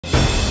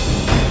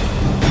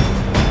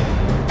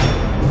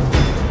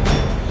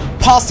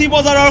ফাঁচী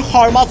বজাৰৰ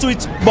শৰ্মা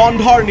সুইটছ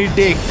বন্ধৰ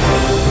নিৰ্দেশ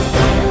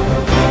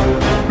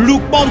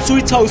ৰূপম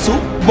সুইটছ হাউচো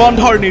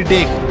বন্ধৰ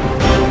নিৰ্দেশ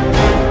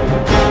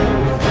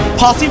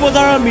ফাঁচী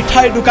বজাৰৰ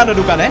মিঠাইৰ দোকানে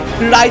দোকানে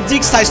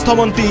ৰাজ্যিক স্বাস্থ্য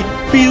মন্ত্ৰী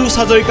পিয়ুষ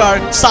হাজৰিকাৰ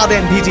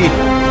সাডেন ভিজিট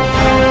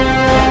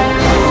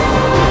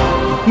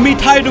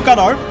মিঠাইৰ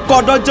দোকানৰ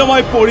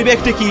কদৰ্যময় পৰিৱেশ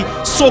দেখি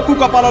চকু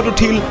কপালত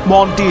উঠিল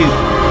মন্ত্ৰীৰ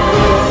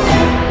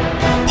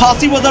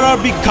ফাঁচী বজাৰৰ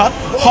বিখ্যাত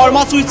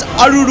শৰ্মা সুইটছ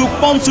আৰু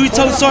ৰূপম সুইটছ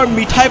হাউচৰ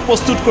মিঠাই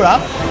প্ৰস্তুত কৰা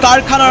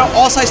কাৰখানাৰ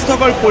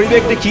অস্বাস্থ্যকৰ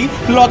পৰিৱেশ দেখি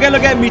লগে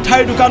লগে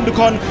মিঠাইৰ দোকান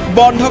দুখন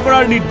বন্ধ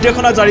কৰাৰ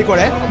নিৰ্দেশনা জাৰি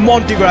কৰে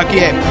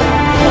মন্ত্ৰীগৰাকীয়ে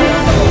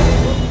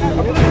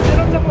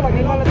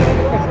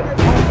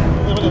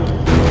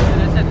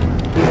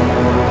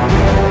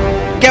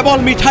কেৱল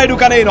মিঠাই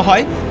দোকানেই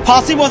নহয়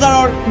ফাঁচী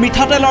বজাৰৰ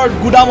মিঠাতেলৰ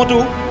গুদামতো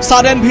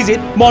সাডেন ভিজিট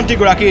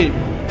মন্ত্ৰীগৰাকীৰ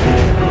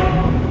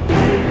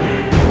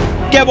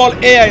কেৱল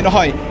এয়াই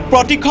নহয়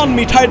প্ৰতিখন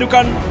মিঠাই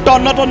দোকান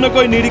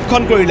তন্নতন্নকৈ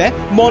নিৰীক্ষণ কৰিলে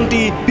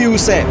মন্ত্ৰী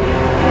পিয়ুষে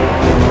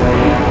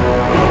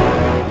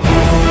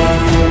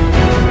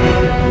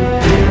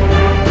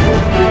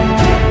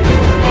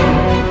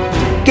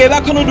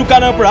কেইবাখনো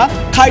দোকানৰ পৰা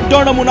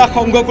খাদ্যৰ নমুনা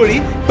সংগ্ৰহ কৰি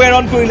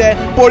প্ৰেৰণ কৰিলে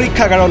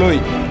পৰীক্ষাগাৰলৈ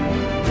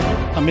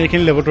আমি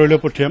এইখিনি লেবৰেটৰীলৈ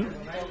পঠিয়াম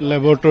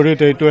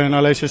লেবৰেটৰীত এইটো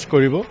এনালাইচিছ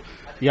কৰিব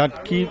ইয়াত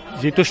কি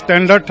যেটো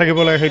ষ্টেণ্ডাৰ্ড থাকিব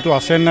লাগে সেইটো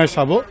আছে নাই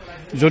চাব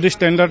যদি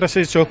ষ্টেণ্ডাৰ্ড আছে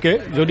ওকে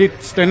যদি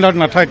ষ্টেণ্ডাৰ্ড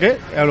নাথাকে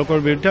এওঁলোকৰ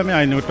বিৰুদ্ধে আমি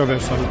আইনগত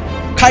ব্যৱস্থা ল'ম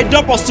খাদ্য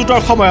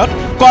প্ৰস্তুতৰ সময়ত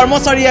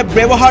কৰ্মচাৰীয়ে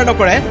ব্যৱহাৰ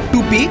নকৰে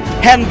টুপি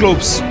হেণ্ড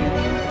গ্লোভছ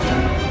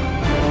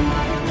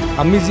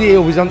আমি যি এই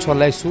অভিযান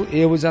চলাইছো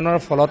এই অভিযানৰ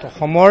ফলত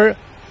অসমৰ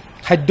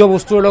খাদ্য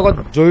বস্তুৰ লগত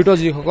জড়িত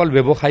যিসকল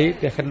ব্যৱসায়ী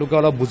তেখেতলোকে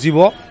অলপ বুজিব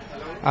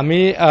আমি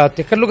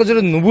তেখেতলোকে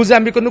যদি নুবুজে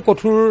আমি কোনো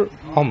কঠোৰ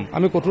হ'ম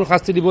আমি কঠোৰ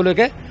শাস্তি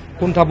দিবলৈকে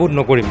কুণ্ঠাবোধ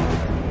নকৰিম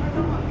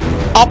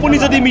আপুনি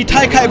যদি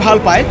মিঠাই খাই ভাল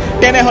পায়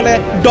তেনেহলে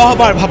 10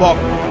 বাৰ ভাবক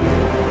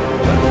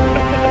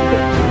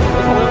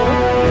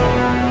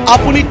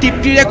আপুনি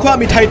তৃপ্তিৰে খোৱা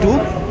মিঠাইটো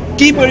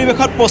কি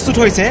পৰিৱেশত প্ৰস্তুত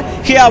হৈছে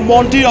সেয়া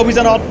মন্ত্ৰীৰ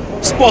অভিযানত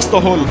স্পষ্ট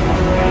হ'ল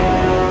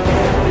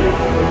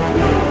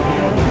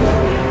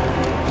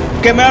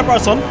কেমেৰা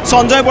পাৰ্চন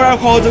সঞ্জয় বৰাৰ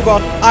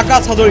সহযোগত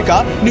আকাশ Hazarika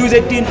news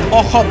 18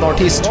 Assam north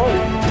east